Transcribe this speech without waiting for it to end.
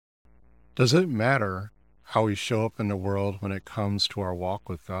Does it matter how we show up in the world when it comes to our walk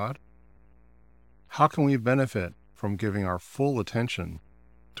with God? How can we benefit from giving our full attention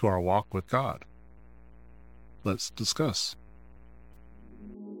to our walk with God? Let's discuss.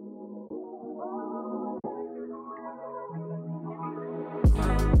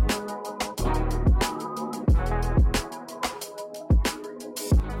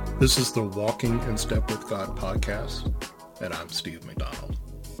 This is the Walking in Step with God podcast, and I'm Steve McDonald.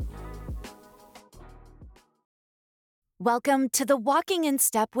 Welcome to the Walking in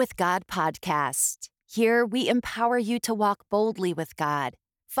Step with God podcast. Here we empower you to walk boldly with God.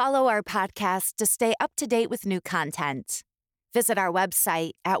 Follow our podcast to stay up to date with new content. Visit our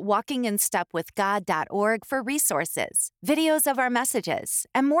website at walkinginstepwithgod.org for resources, videos of our messages,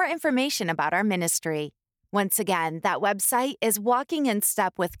 and more information about our ministry. Once again, that website is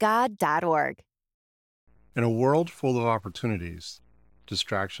walkinginstepwithgod.org. In a world full of opportunities,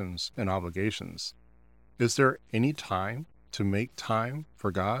 distractions, and obligations, is there any time to make time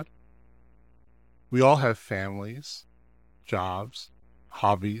for God? We all have families, jobs,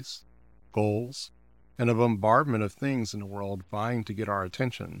 hobbies, goals, and a bombardment of things in the world vying to get our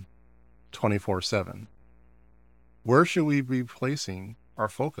attention 24/7. Where should we be placing our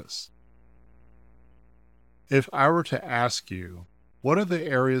focus? If I were to ask you, what are the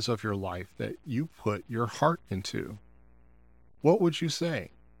areas of your life that you put your heart into? What would you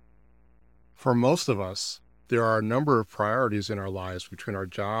say? For most of us, there are a number of priorities in our lives between our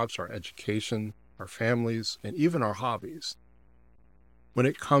jobs, our education, our families, and even our hobbies. When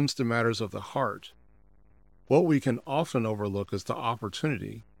it comes to matters of the heart, what we can often overlook is the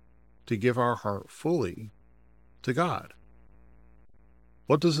opportunity to give our heart fully to God.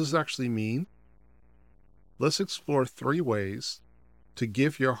 What does this actually mean? Let's explore 3 ways to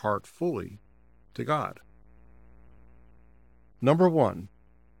give your heart fully to God. Number 1,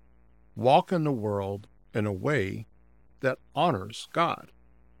 walk in the world in a way that honors God.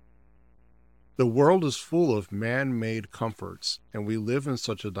 The world is full of man-made comforts, and we live in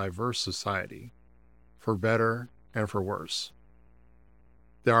such a diverse society, for better and for worse.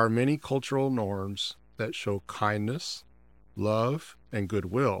 There are many cultural norms that show kindness, love, and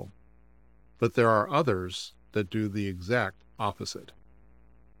goodwill, but there are others that do the exact opposite.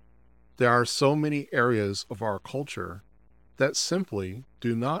 There are so many areas of our culture that simply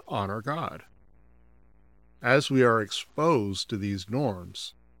do not honor God. As we are exposed to these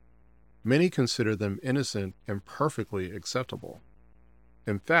norms, many consider them innocent and perfectly acceptable.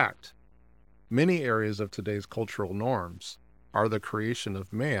 In fact, many areas of today's cultural norms are the creation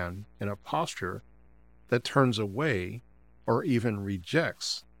of man in a posture that turns away or even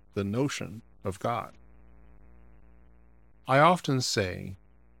rejects the notion of God. I often say,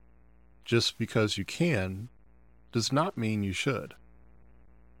 just because you can does not mean you should.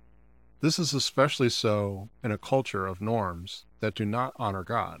 This is especially so in a culture of norms that do not honor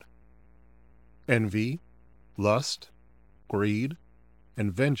God. Envy, lust, greed,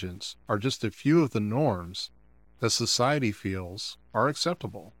 and vengeance are just a few of the norms that society feels are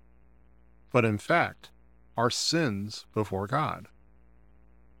acceptable, but in fact are sins before God.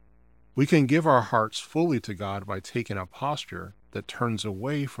 We can give our hearts fully to God by taking a posture that turns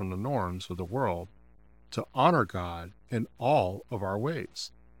away from the norms of the world to honor God in all of our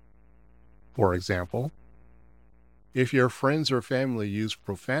ways. For example, if your friends or family use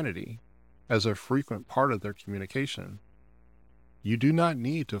profanity as a frequent part of their communication, you do not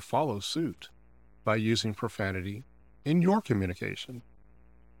need to follow suit by using profanity in your communication.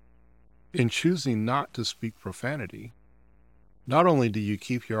 In choosing not to speak profanity, not only do you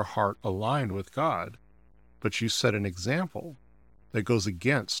keep your heart aligned with God, but you set an example that goes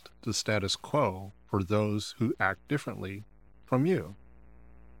against the status quo for those who act differently from you.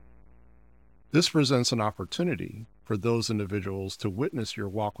 This presents an opportunity for those individuals to witness your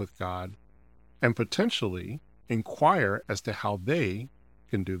walk with God and potentially inquire as to how they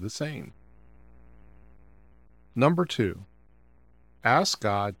can do the same. Number 2, ask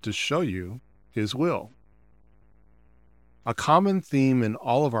God to show you His will. A common theme in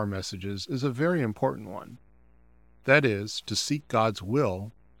all of our messages is a very important one. That is, to seek God's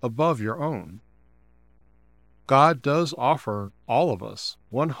will above your own. God does offer all of us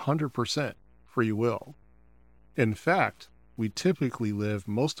 100% free will. In fact, we typically live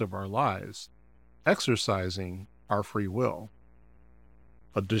most of our lives exercising our free will.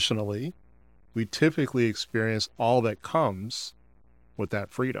 Additionally, we typically experience all that comes with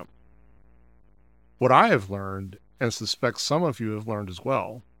that freedom. What I have learned, and suspect some of you have learned as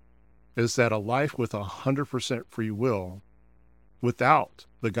well, is that a life with 100% free will without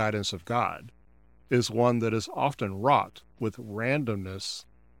the guidance of God is one that is often wrought with randomness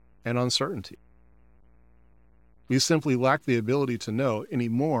and uncertainty. We simply lack the ability to know any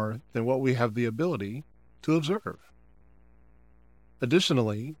more than what we have the ability to observe.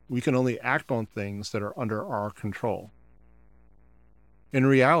 Additionally, we can only act on things that are under our control. In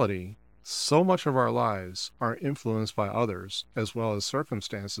reality, so much of our lives are influenced by others as well as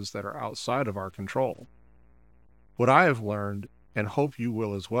circumstances that are outside of our control. What I have learned, and hope you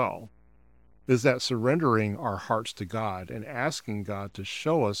will as well, is that surrendering our hearts to God and asking God to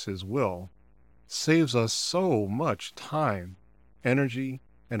show us His will saves us so much time, energy,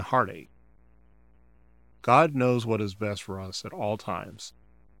 and heartache. God knows what is best for us at all times.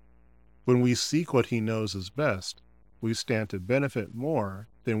 When we seek what He knows is best, we stand to benefit more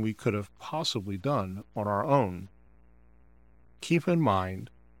than we could have possibly done on our own. Keep in mind,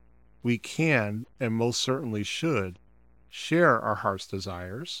 we can and most certainly should share our heart's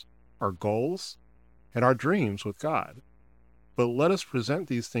desires, our goals, and our dreams with God. But let us present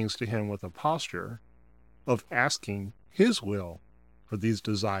these things to Him with a posture of asking His will for these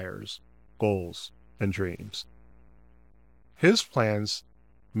desires, goals, and dreams. His plans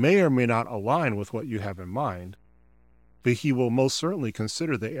may or may not align with what you have in mind, but He will most certainly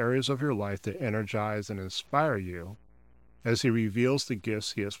consider the areas of your life that energize and inspire you as He reveals the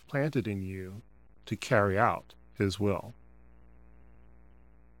gifts He has planted in you to carry out His will.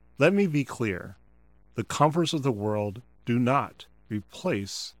 Let me be clear. The comforts of the world do not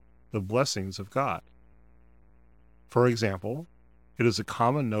replace the blessings of God. For example, it is a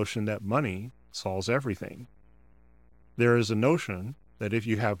common notion that money solves everything. There is a notion that if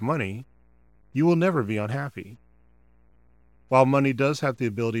you have money, you will never be unhappy. While money does have the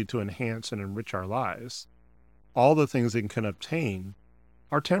ability to enhance and enrich our lives, all the things it can obtain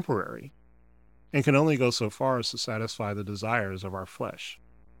are temporary and can only go so far as to satisfy the desires of our flesh.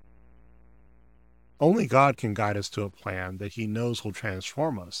 Only God can guide us to a plan that He knows will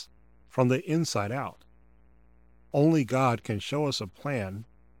transform us from the inside out. Only God can show us a plan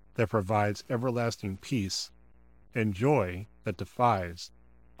that provides everlasting peace and joy that defies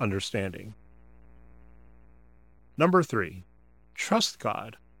understanding. Number 3, trust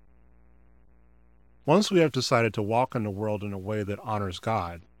God. Once we have decided to walk in the world in a way that honors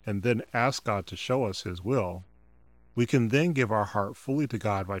God, and then ask God to show us His will, we can then give our heart fully to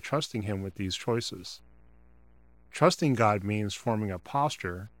God by trusting Him with these choices. Trusting God means forming a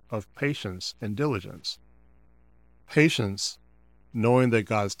posture of patience and diligence. Patience, knowing that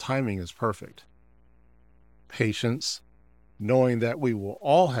God's timing is perfect. Patience, knowing that we will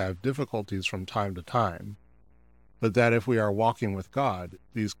all have difficulties from time to time, but that if we are walking with God,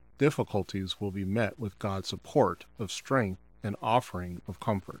 these difficulties will be met with God's support of strength and offering of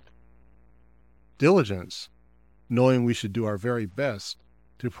comfort. Diligence, knowing we should do our very best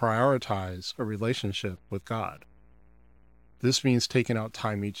to prioritize a relationship with God. This means taking out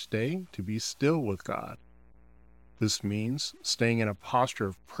time each day to be still with God. This means staying in a posture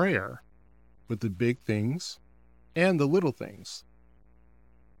of prayer with the big things and the little things.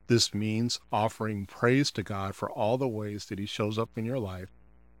 This means offering praise to God for all the ways that He shows up in your life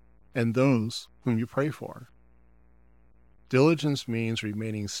and those whom you pray for. Diligence means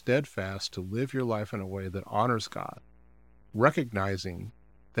remaining steadfast to live your life in a way that honors God, recognizing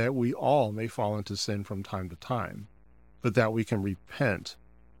that we all may fall into sin from time to time, but that we can repent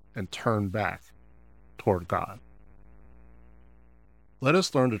and turn back toward God. Let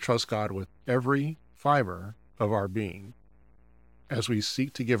us learn to trust God with every fiber of our being as we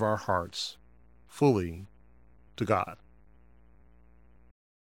seek to give our hearts fully to God.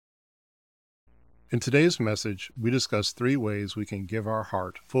 In today's message, we discuss 3 ways we can give our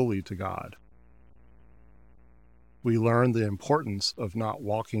heart fully to God. We learn the importance of not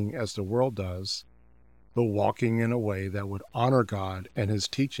walking as the world does, but walking in a way that would honor God and His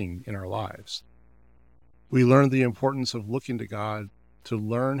teaching in our lives. We learn the importance of looking to God to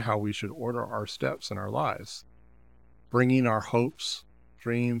learn how we should order our steps in our lives, bringing our hopes,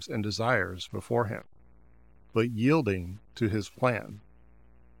 dreams, and desires before Him, but yielding to His plan.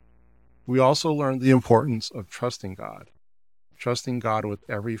 We also learn the importance of trusting God. Trusting God with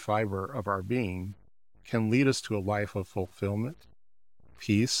every fiber of our being can lead us to a life of fulfillment,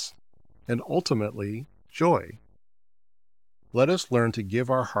 peace, and ultimately joy. Let us learn to give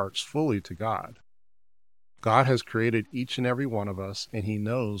our hearts fully to God. God has created each and every one of us, and He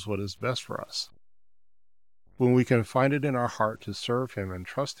knows what is best for us. When we can find it in our heart to serve Him and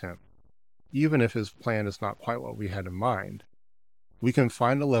trust Him, even if His plan is not quite what we had in mind, we can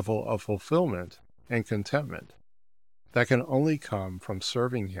find a level of fulfillment and contentment that can only come from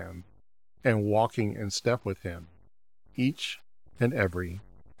serving Him and walking in step with Him each and every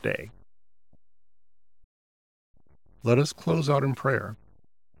day. Let us close out in prayer.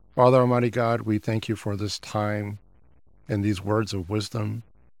 Father Almighty God, we thank you for this time and these words of wisdom.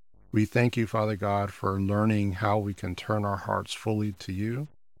 We thank you, Father God, for learning how we can turn our hearts fully to you.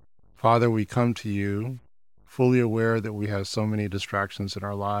 Father, we come to you fully aware that we have so many distractions in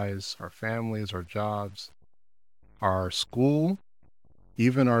our lives, our families, our jobs, our school,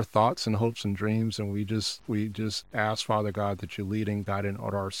 even our thoughts and hopes and dreams. And we just ask, Father God, that you lead and guide and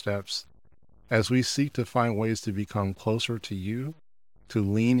order our steps as we seek to find ways to become closer to you, to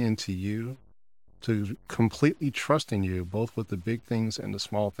lean into you, to completely trust in you, both with the big things and the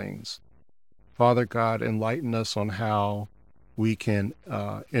small things. Father God, enlighten us on how we can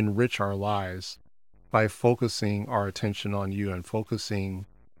enrich our lives by focusing our attention on you and focusing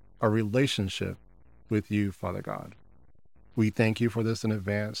our relationship with you, Father God. We thank you for this in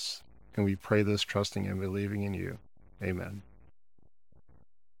advance, and we pray this trusting and believing in you. Amen.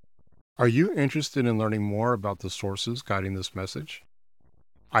 Are you interested in learning more about the sources guiding this message?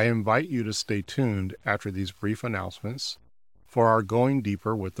 I invite you to stay tuned after these brief announcements for our Going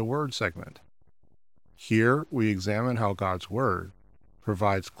Deeper with the Word segment. Here, we examine how God's Word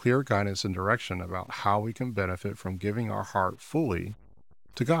provides clear guidance and direction about how we can benefit from giving our heart fully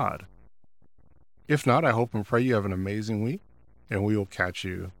to God. If not, I hope and pray you have an amazing week, and we will catch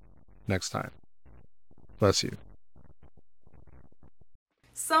you next time. Bless you.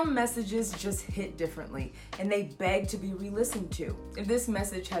 Some messages just hit differently, and they beg to be re-listened to. If this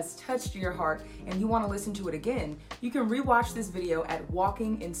message has touched your heart and you want to listen to it again, you can rewatch this video at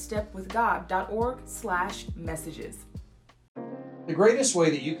walkinginstepwithgod.org/messages. The greatest way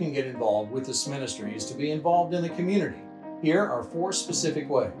that you can get involved with this ministry is to be involved in the community. Here are 4 specific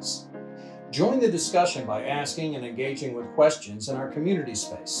ways. Join the discussion by asking and engaging with questions in our community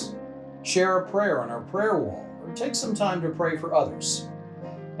space. Share a prayer on our prayer wall, or take some time to pray for others.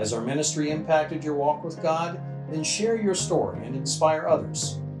 Has our ministry impacted your walk with God? Then share your story and inspire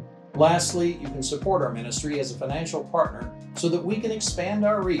others. Lastly, you can support our ministry as a financial partner so that we can expand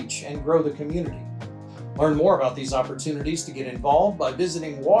our reach and grow the community. Learn more about these opportunities to get involved by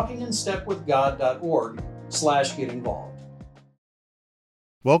visiting walkinginstepwithgod.org/get-involved.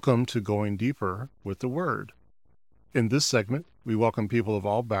 Welcome to Going Deeper with the Word. In this segment, we welcome people of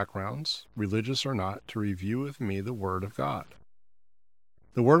all backgrounds, religious or not, to review with me the Word of God.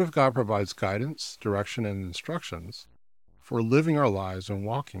 The Word of God provides guidance, direction, and instructions for living our lives and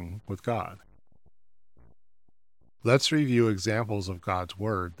walking with God. Let's review examples of God's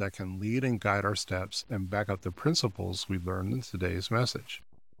Word that can lead and guide our steps and back up the principles we learned in today's message.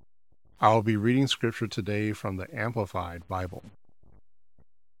 I will be reading Scripture today from the Amplified Bible.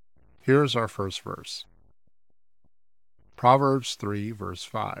 Here's our first verse. Proverbs 3, verse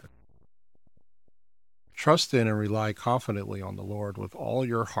 5. Trust in and rely confidently on the Lord with all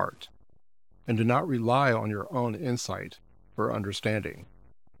your heart, and do not rely on your own insight or understanding.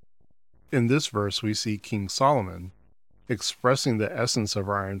 In this verse, we see King Solomon expressing the essence of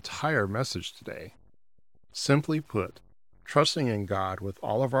our entire message today. Simply put, trusting in God with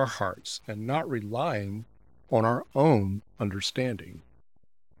all of our hearts and not relying on our own understanding.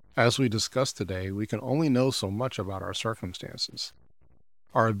 As we discussed today, we can only know so much about our circumstances.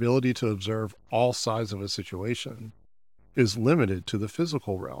 Our ability to observe all sides of a situation is limited to the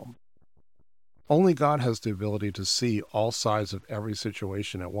physical realm. Only God has the ability to see all sides of every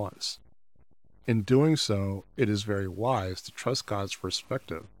situation at once. In doing so, it is very wise to trust God's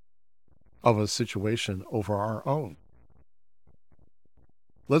perspective of a situation over our own.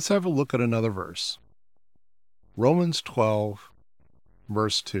 Let's have a look at another verse. Romans 12,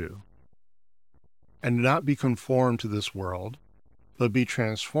 verse 2. And do not be conformed to this world, but be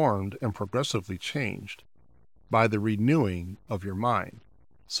transformed and progressively changed by the renewing of your mind,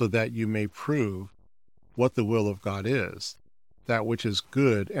 so that you may prove what the will of God is, that which is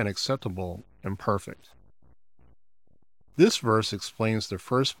good and acceptable and perfect. This verse explains the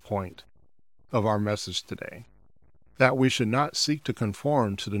first point of our message today, that we should not seek to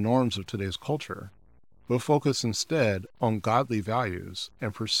conform to the norms of today's culture, but focus instead on godly values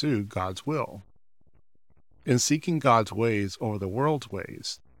and pursue God's will. In seeking God's ways over the world's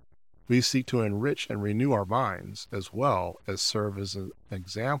ways, we seek to enrich and renew our minds as well as serve as an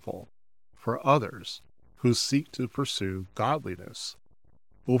example for others who seek to pursue godliness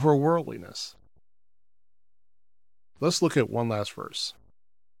over worldliness. Let's look at one last verse.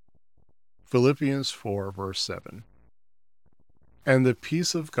 Philippians 4, verse 7. And the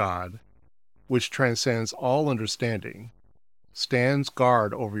peace of God, which transcends all understanding, stands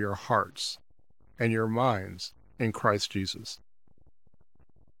guard over your hearts and your minds in Christ Jesus.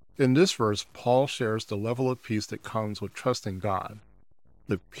 In this verse, Paul shares the level of peace that comes with trusting God,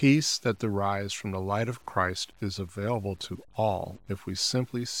 The peace that derives from the light of Christ is available to all if we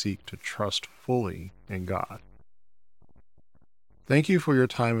simply seek to trust fully in God. Thank you for your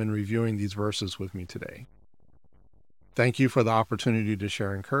time in reviewing these verses with me today. Thank you for the opportunity to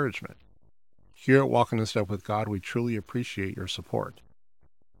share encouragement. Here at Walking in Step with God, we truly appreciate your support.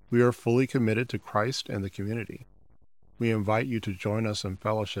 We are fully committed to Christ and the community. We invite you to join us in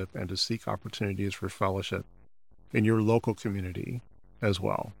fellowship and to seek opportunities for fellowship in your local community as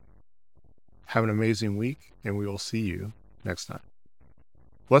well. Have an amazing week, and we will see you next time.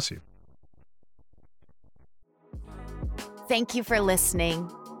 Bless you. Thank you for listening.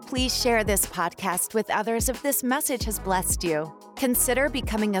 Please share this podcast with others if this message has blessed you. Consider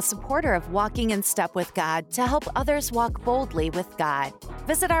becoming a supporter of Walking in Step with God to help others walk boldly with God.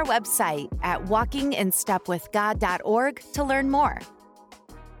 Visit our website at walkinginstepwithgod.org to learn more.